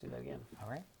Do that again. All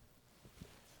right.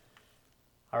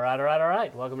 All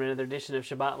right. Welcome to another edition of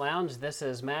Shabbat Lounge. This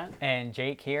is Matt. And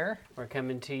Jake here. We're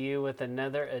coming to you with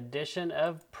another edition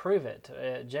of Prove It.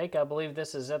 Jake, I believe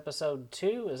this is episode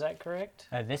 2. Is that correct?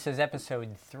 This is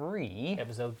episode 3.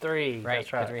 Episode 3. Right,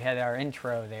 That's right. because we had our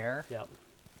intro there.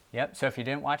 Yep. So if you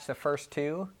didn't watch the first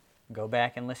 2, go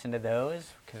back and listen to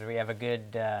those, because we have a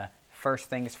good first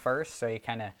things first. So you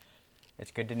it's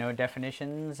good to know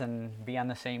definitions and be on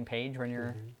the same page when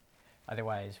you're.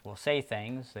 Otherwise, we'll say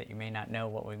things that you may not know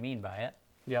what we mean by it.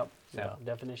 Yep. So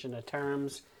definition of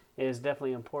terms is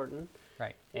definitely important.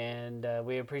 Right. And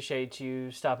we appreciate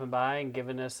you stopping by and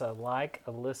giving us a like,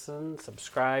 a listen,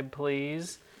 subscribe,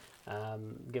 please.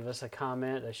 Give us a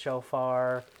comment, a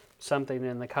shofar, something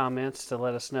in the comments to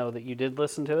let us know that you did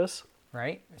listen to us.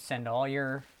 Right. Send all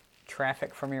your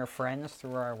traffic from your friends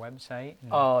through our website.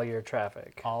 All your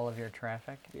traffic. All of your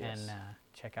traffic. Yes. And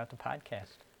check out the podcast.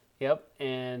 Yep,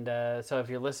 and so if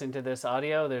you're listening to this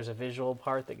audio, there's a visual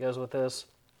part that goes with this.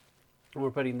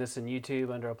 We're putting this in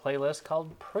YouTube under a playlist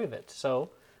called Prove It. So,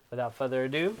 without further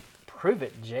ado, prove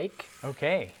it, Jake.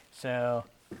 Okay, so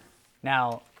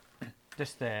now,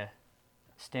 just the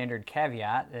standard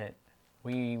caveat that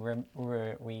we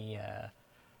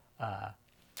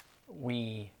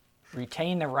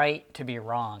retain the right to be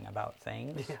wrong about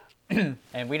things,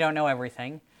 and we don't know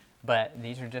everything. But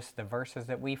these are just the verses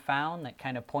that we found that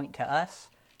kind of point to us.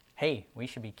 Hey, we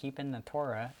should be keeping the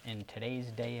Torah in today's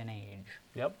day and age.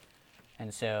 Yep.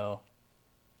 And so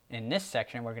in this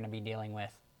section, we're going to be dealing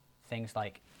with things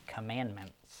like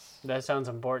commandments. That sounds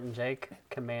important, Jake.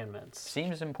 Commandments.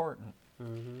 Seems important.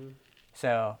 Mm-hmm.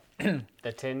 So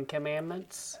the 10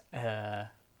 Commandments? I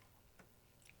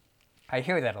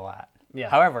hear that a lot. Yeah.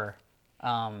 However,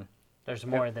 there's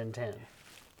more than 10.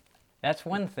 That's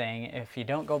one thing. If you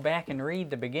don't go back and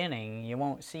read the beginning, you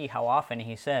won't see how often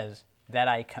he says, that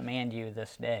I command you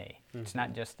this day. Mm-hmm. It's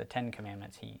not just the 10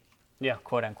 Commandments he,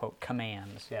 quote unquote,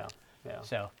 commands. Yeah.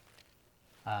 So,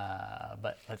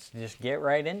 but let's just get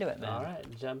right into it then. All right,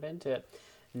 jump into it.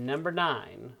 Number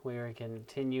 9. We are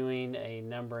continuing a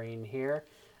numbering here.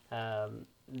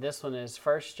 This one is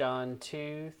 1 John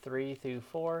 2, 3 through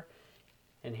 4.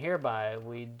 And hereby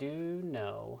we do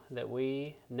know that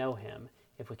we know him,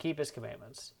 if we keep his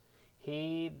commandments.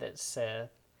 He that saith,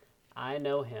 I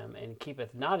know him, and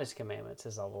keepeth not his commandments,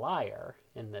 is a liar,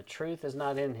 and the truth is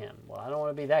not in him. Well, I don't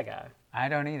want to be that guy. I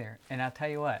don't either. And I'll tell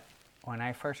you what, when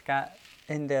I first got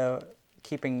into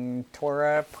keeping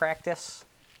Torah practice,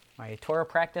 my Torah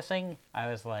practicing,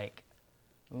 I was like,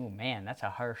 ooh, man, that's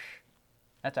a harsh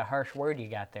word you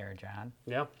got there, John.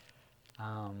 Yeah.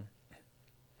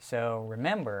 So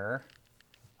remember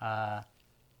that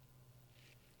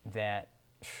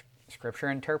Scripture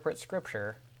interprets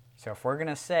Scripture. So if we're going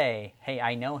to say, hey,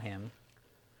 I know him,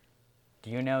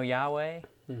 do you know Yahweh?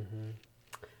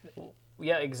 Mm-hmm.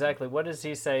 Yeah, exactly. What does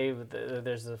he say?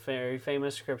 There's a very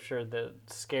famous scripture that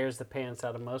scares the pants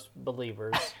out of most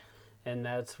believers, and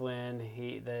that's when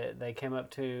they came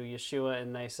up to Yeshua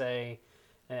and they say,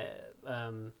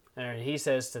 and he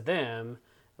says to them,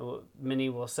 many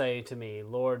will say to me,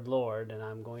 Lord, Lord, and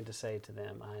I'm going to say to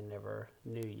them, I never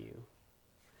knew you.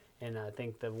 And I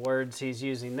think the words he's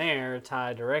using there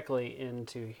tie directly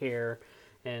into here,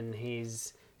 and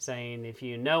he's saying if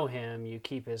you know him, you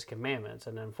keep his commandments.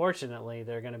 And unfortunately,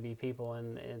 there are going to be people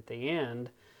at the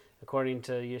end, according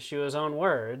to Yeshua's own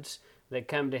words, that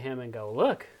come to him and go,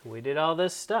 look, we did all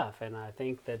this stuff. And I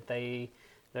think that there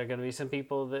are going to be some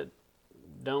people that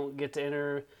don't get to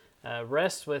enter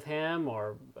rest with him,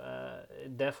 or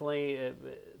definitely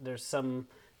there's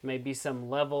maybe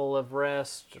some level of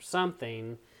rest or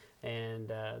something. And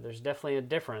there's definitely a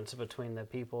difference between the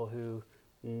people who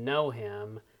know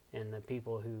him and the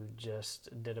people who just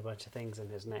did a bunch of things in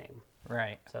his name.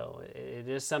 Right. So it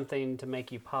is something to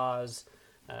make you pause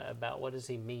about what does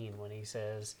he mean when he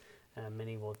says,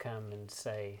 many will come and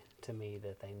say to me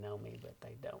that they know me, but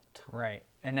they don't. Right.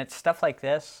 And it's stuff like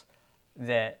this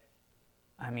that,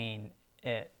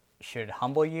 it should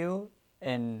humble you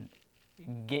and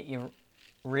get you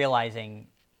realizing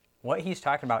what he's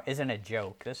talking about isn't a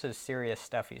joke. This is serious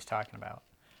stuff he's talking about.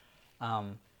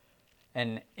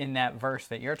 And in that verse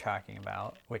that you're talking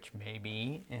about, which may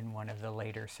be in one of the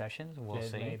later sessions, we'll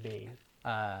see. It may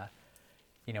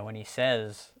be. When he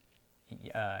says,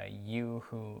 you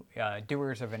who,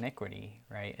 doers of iniquity,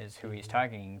 right, is who he's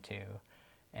talking to.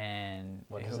 And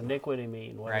what does iniquity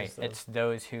mean? Right, it's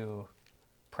those who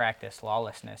practice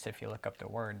lawlessness, if you look up the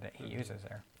word that he uses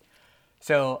there.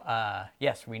 So,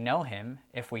 yes, we know him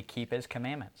if we keep his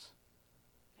commandments.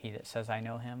 He that says, I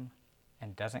know him,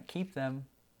 and doesn't keep them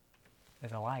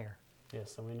is a liar.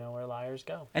 Yes, and we know where liars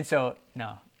go. And so,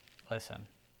 no, listen,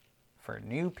 for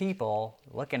new people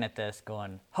looking at this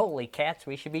going, holy cats,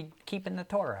 we should be keeping the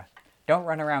Torah. Don't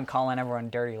run around calling everyone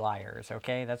dirty liars,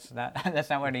 okay? That's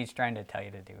not what he's trying to tell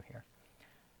you to do here.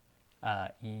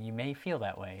 You may feel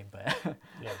that way, but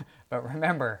Yeah. but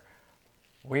remember,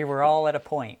 we were all at a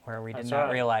point where we did That's not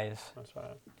right. realize. That's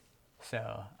right.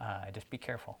 So just be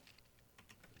careful.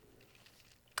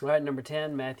 All right, number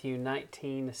 10, Matthew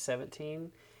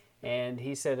 19:17. And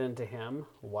he said unto him,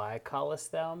 Why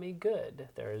callest thou me good?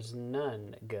 There is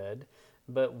none good,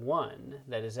 but one,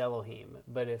 that is Elohim.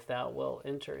 But if thou wilt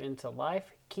enter into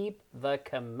life, keep the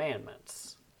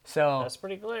commandments. So That's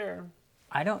pretty clear.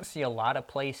 I don't see a lot of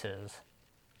places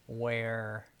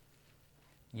where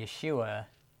Yeshua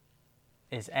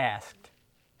is asked,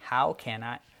 how can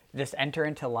I just enter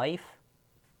into life?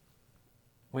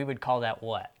 We would call that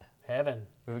what? Heaven.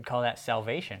 We would call that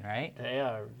salvation, right?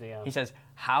 Yeah. He says,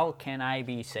 how can I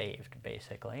be saved,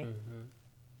 basically?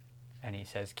 And he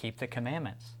says, keep the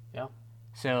commandments. Yeah.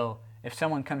 So if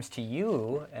someone comes to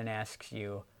you and asks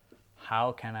you,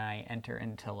 how can I enter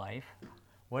into life?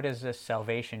 What is this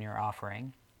salvation you're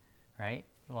offering, right?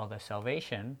 Well, the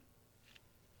salvation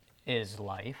is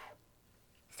life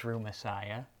through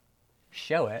Messiah.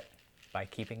 Show it by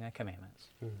keeping the commandments,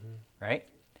 right?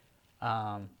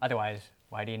 Otherwise,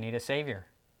 why do you need a Savior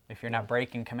if you're not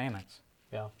breaking commandments?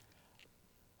 Yeah.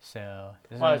 So,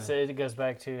 Well, it goes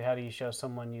back to how do you show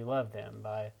someone you love them?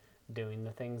 By doing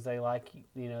the things they like,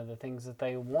 the things that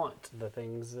they want, the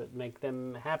things that make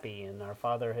them happy. And our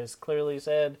Father has clearly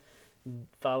said,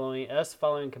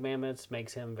 following commandments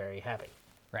makes him very happy.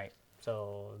 right.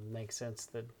 So it makes sense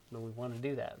that we want to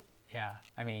do that. Yeah,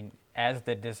 I mean, as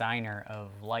the designer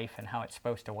of life and how it's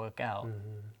supposed to work out,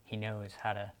 he knows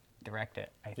how to direct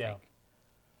it, I Yeah.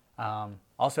 think.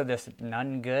 Also, this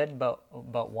none good,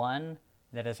 but one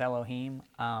that is Elohim.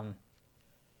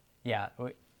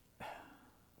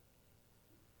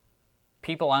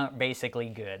 People aren't basically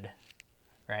good,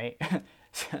 right?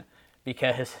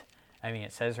 Because, I mean,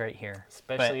 it says right here.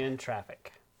 Especially in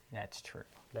traffic. That's true.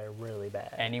 They're really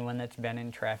bad. Anyone that's been in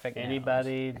traffic knows.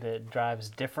 Anybody that drives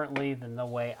differently than the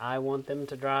way I want them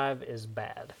to drive is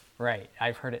bad. Right.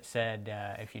 I've heard it said,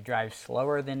 if you drive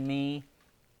slower than me,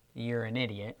 you're an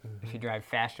idiot. If you drive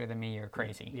faster than me, you're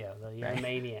crazy. Yeah, you're a Right.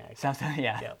 maniac. Something,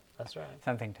 yeah. Yep, that's right.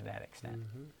 Something to that extent.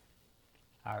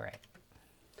 All right.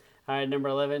 All right, number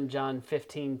 11, John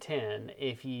 15:10.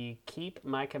 If ye keep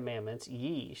my commandments,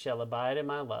 ye shall abide in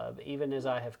my love, even as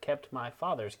I have kept my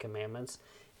Father's commandments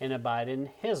and abide in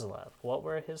his love. What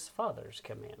were his Father's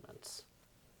commandments?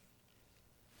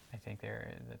 I think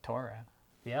they're the Torah,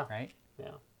 Yeah. right?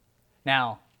 Yeah.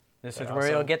 Now, this is They're where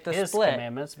also you'll get the his split.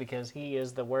 commandments because he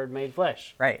is the Word made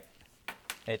flesh. Right.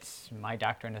 It's my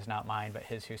doctrine is not mine, but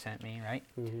his who sent me, right?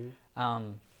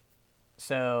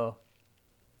 So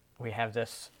we have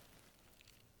this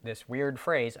weird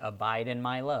phrase, abide in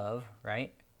my love,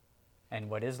 right? And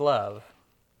what is love?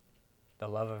 The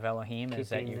love of Elohim is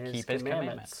that Keeping you his keep his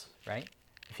commandments, right?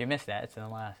 If you missed that, it's in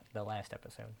the last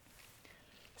episode.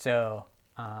 So,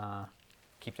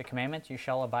 keep the commandments, you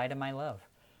shall abide in my love.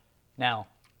 Now,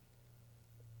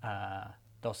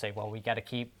 they'll say, well, we got to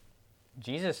keep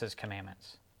Jesus'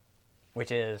 commandments,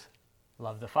 which is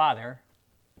love the Father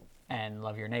and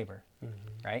love your neighbor,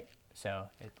 right? So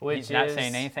he's not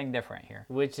saying anything different here.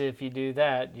 Which, if you do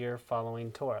that, you're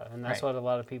following Torah. And that's Right. what a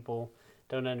lot of people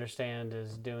don't understand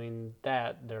is doing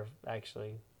that. They're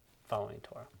actually following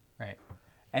Torah. Right.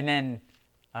 And then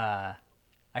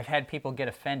I've had people get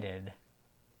offended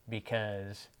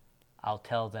because I'll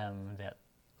tell them that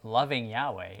loving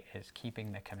Yahweh is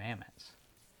keeping the commandments.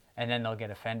 And then they'll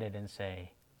get offended and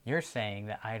say, you're saying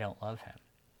that I don't love him.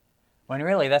 When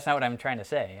really, that's not what I'm trying to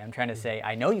say. I'm trying to say,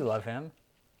 I know you love him,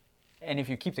 and if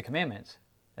you keep the commandments,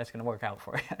 that's going to work out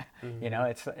for you. You know,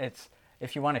 it's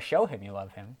if you want to show him you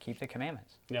love him, keep the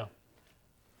commandments. Yeah.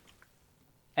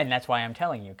 And that's why I'm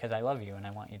telling you, because I love you and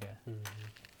I want you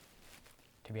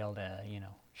to be able to,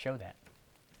 show that.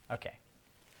 Okay.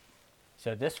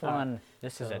 So this one,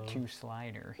 this is a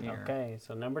 2-slider here. Okay,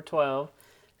 so number 12,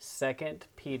 2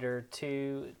 Peter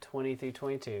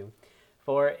 2:20-22.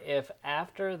 For if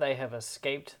after they have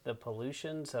escaped the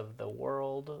pollutions of the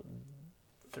world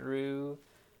through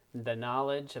the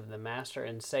knowledge of the Master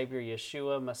and Savior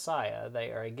Yeshua Messiah,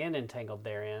 they are again entangled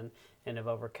therein and have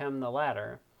overcome the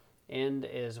latter, end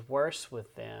is worse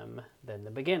with them than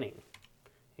the beginning.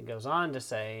 It goes on to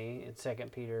say in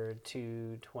 2 Peter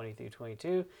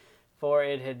 2:20-22, for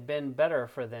it had been better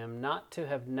for them not to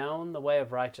have known the way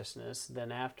of righteousness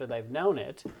than after they've known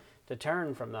it, to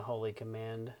turn from the holy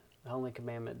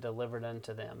commandment delivered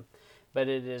unto them. But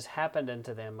it has happened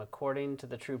unto them according to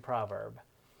the true proverb,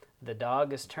 The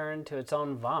dog is turned to its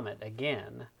own vomit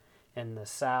again, and the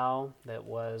sow that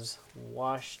was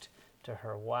washed to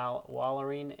her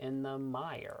wallowing in the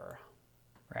mire.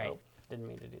 Right. Oh, didn't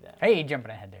mean to do that. Hey,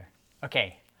 jumping ahead there.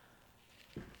 Okay.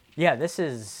 Yeah, this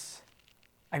is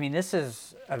to me,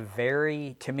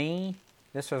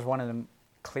 this was one of the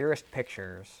clearest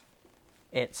pictures.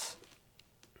 He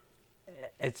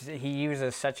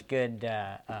uses such good,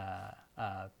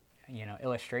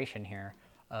 illustration here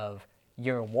of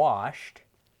you're washed,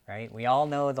 right? We all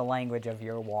know the language of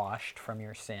you're washed from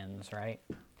your sins, right?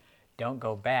 Don't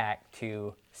go back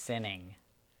to sinning,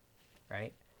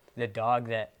 right? The dog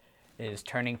that is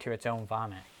turning to its own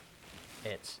vomit.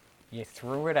 You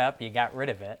threw it up, you got rid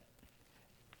of it,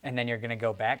 and then you're going to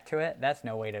go back to it. That's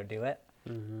no way to do it.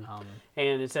 Mm-hmm.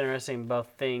 And it's interesting, both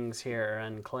things here are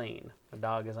unclean. The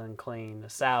dog is unclean, the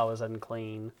sow is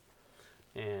unclean,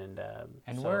 and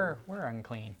we're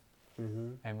unclean,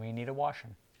 mm-hmm. and we need to wash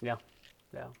them. Yeah.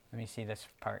 Let me see this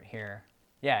part here.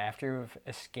 Yeah, after you've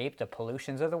escaped the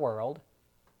pollutions of the world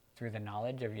through the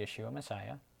knowledge of Yeshua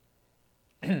Messiah,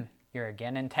 you're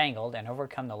again entangled, and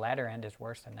overcome. The latter end is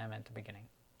worse than them at the beginning.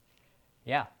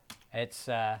 Yeah, it's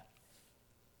now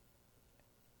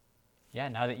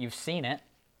that you've seen it,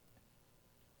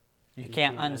 you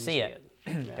can't unsee it.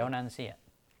 Yeah. Don't unsee it.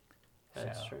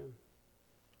 That's true.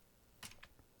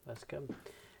 That's good.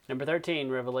 Number 13,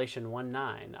 Revelation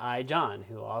 1:9. I, John,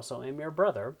 who also am your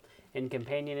brother, and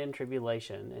companion in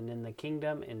tribulation, and in the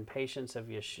kingdom and patience of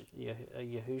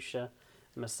Yahushua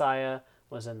Messiah,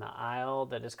 was in the isle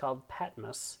that is called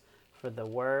Patmos, for the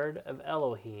word of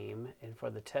Elohim, and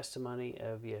for the testimony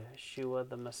of Yeshua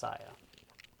the Messiah.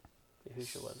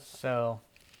 So,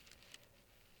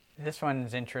 this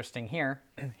one's interesting here.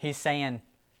 He's saying,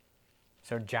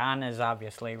 so John is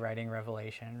obviously writing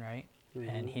Revelation, right? Mm-hmm.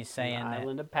 And he's saying the that,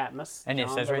 island of Patmos. and John,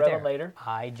 it says the right there, Revelator.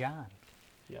 I, John.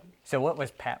 Yep. So what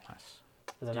was Patmos?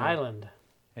 It was an island.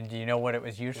 And do you know what it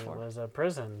was used It for? was a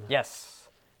prison. Yes,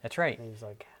 that's right. He's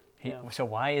like, So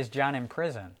why is John in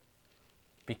prison?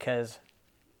 Because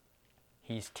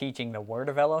he's teaching the word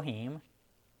of Elohim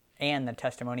and the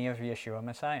testimony of Yeshua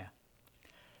Messiah.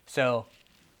 So,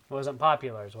 it wasn't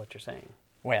popular, is what you're saying.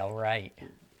 well, right.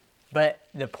 But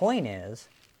the point is,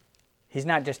 he's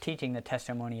not just teaching the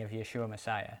testimony of Yeshua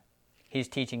Messiah. He's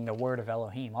teaching the word of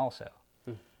Elohim also.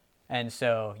 And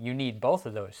so you need both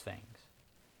of those things.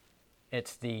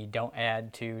 It's the don't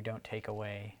add to, don't take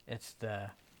away. It's the,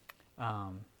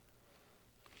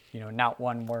 not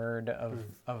one word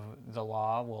of the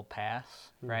law will pass,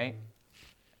 right?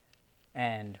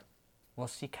 And we'll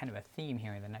see kind of a theme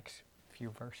here in the next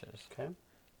few verses. Okay.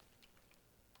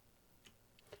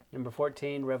 Number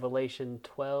 14, Revelation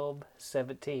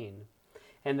 12:17.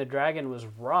 And the dragon was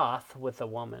wroth with the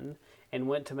woman, and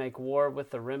went to make war with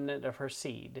the remnant of her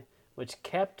seed, which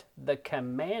kept the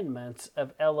commandments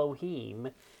of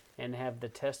Elohim, and have the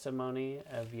testimony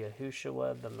of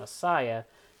Yahushua the Messiah.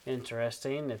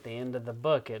 Interesting, at the end of the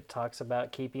book it talks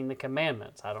about keeping the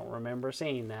commandments. I don't remember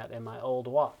seeing that in my old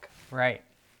walk. Right.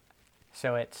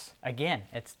 So it's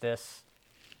this,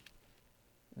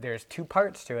 there's two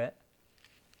parts to it.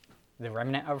 The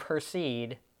remnant of her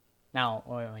seed. Now,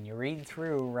 when you read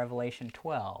through Revelation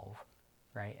 12,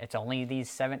 right, it's only these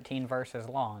 17 verses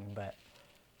long, but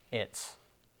it's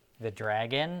the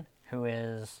dragon, who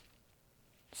is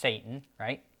Satan,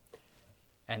 right,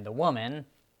 and the woman,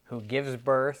 who gives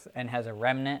birth and has a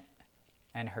remnant,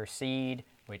 and her seed,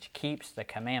 which keeps the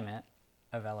commandment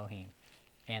of Elohim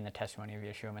and the testimony of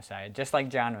Yeshua Messiah. Just like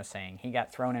John was saying, he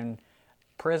got thrown in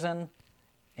prison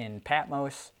in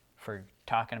Patmos for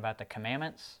talking about the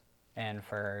commandments and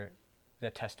for the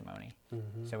testimony.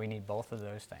 Mm-hmm. So we need both of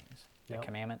those things, the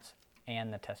commandments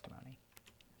and the testimony.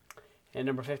 And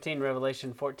number 15,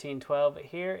 Revelation 14:12.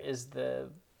 Here is the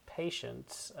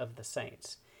patience of the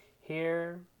saints.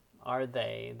 Here are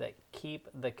they that keep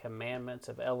the commandments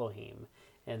of Elohim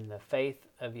and the faith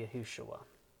of Yahushua.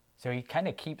 So he kind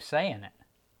of keeps saying it.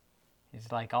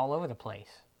 He's like all over the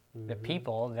place. Mm-hmm. The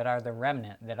people that are the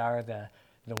remnant, that are the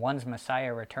ones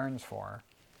Messiah returns for,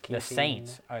 the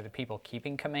saints are the people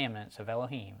keeping commandments of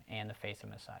Elohim and the faith of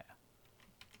Messiah.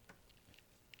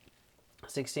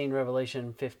 16,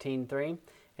 Revelation 15:3.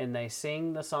 And they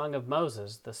sing the song of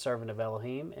Moses, the servant of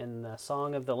Elohim, and the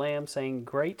song of the Lamb, saying,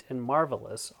 Great and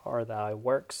marvelous are thy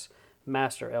works,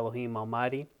 Master Elohim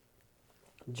Almighty.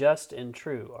 Just and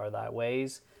true are thy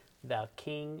ways, thou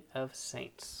King of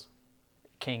saints.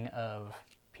 King of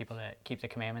people that keep the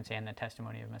commandments and the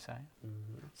testimony of Messiah.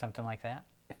 Mm-hmm. Something like that.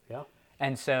 Yeah.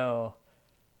 And so,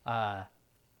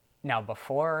 now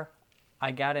before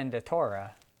I got into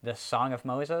Torah, the Song of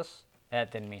Moses,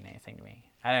 that didn't mean anything to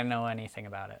me. I didn't know anything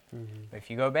about it. But if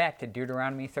you go back to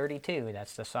Deuteronomy 32,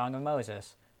 that's the Song of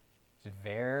Moses. It's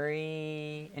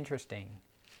very interesting,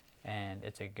 and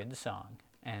it's a good song.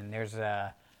 And there's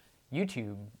a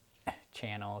YouTube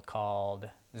channel called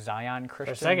Zion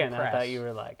Christian For a second, Press. I thought you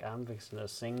were like, I'm fixing to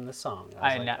sing the song.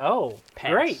 I I was know. like, oh,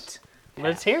 Pass. great.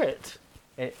 Let's Pass. hear it.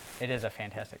 It is a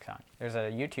fantastic song. There's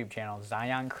a YouTube channel,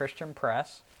 Zion Christian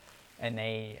Press, and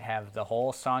they have the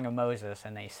whole Song of Moses,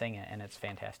 and they sing it, and it's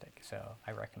fantastic. So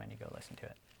I recommend you go listen to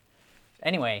it.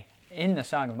 Anyway, in the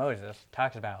Song of Moses, it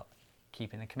talks about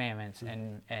keeping the commandments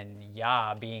and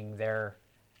Yah being their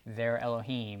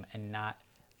Elohim and not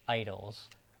idols,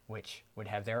 which would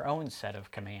have their own set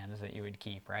of commands that you would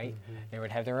keep, right? They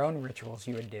would have their own rituals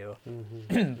you would do.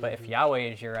 But if Yahweh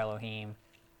is your Elohim,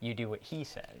 you do what he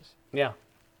says. Yeah,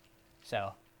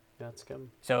 So that's good.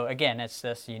 So again, it's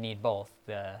this, you need both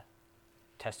the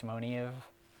testimony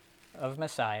of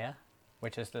Messiah,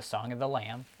 which is the Song of the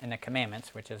Lamb, and the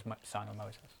commandments, which is Song of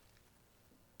Moses.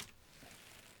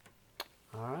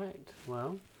 All right.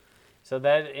 Well, so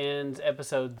that ends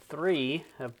episode 3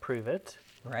 of Prove It.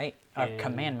 Right. Our And-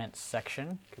 commandments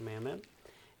section. Commandment.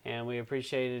 And we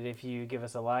appreciate it if you give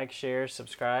us a like, share,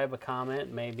 subscribe, a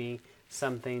comment, maybe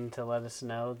something to let us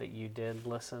know that you did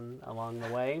listen along the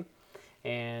way.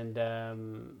 And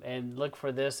look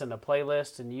for this in a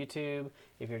playlist in YouTube.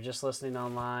 If you're just listening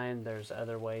online, there's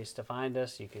other ways to find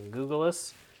us. You can Google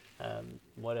us.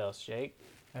 What else, Jake?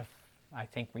 I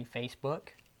think we Facebook.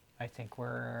 I think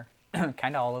we're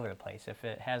kind of all over the place. If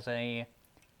it has a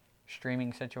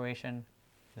streaming situation,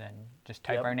 then just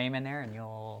type Yep. our name in there and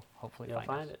you'll hopefully You'll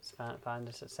find find it. Find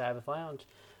us at Sabbath Lounge.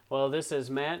 Well, this is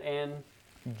Matt and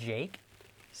Jake.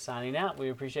 signing out. We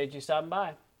appreciate you stopping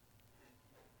by.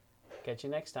 Catch you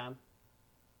next time.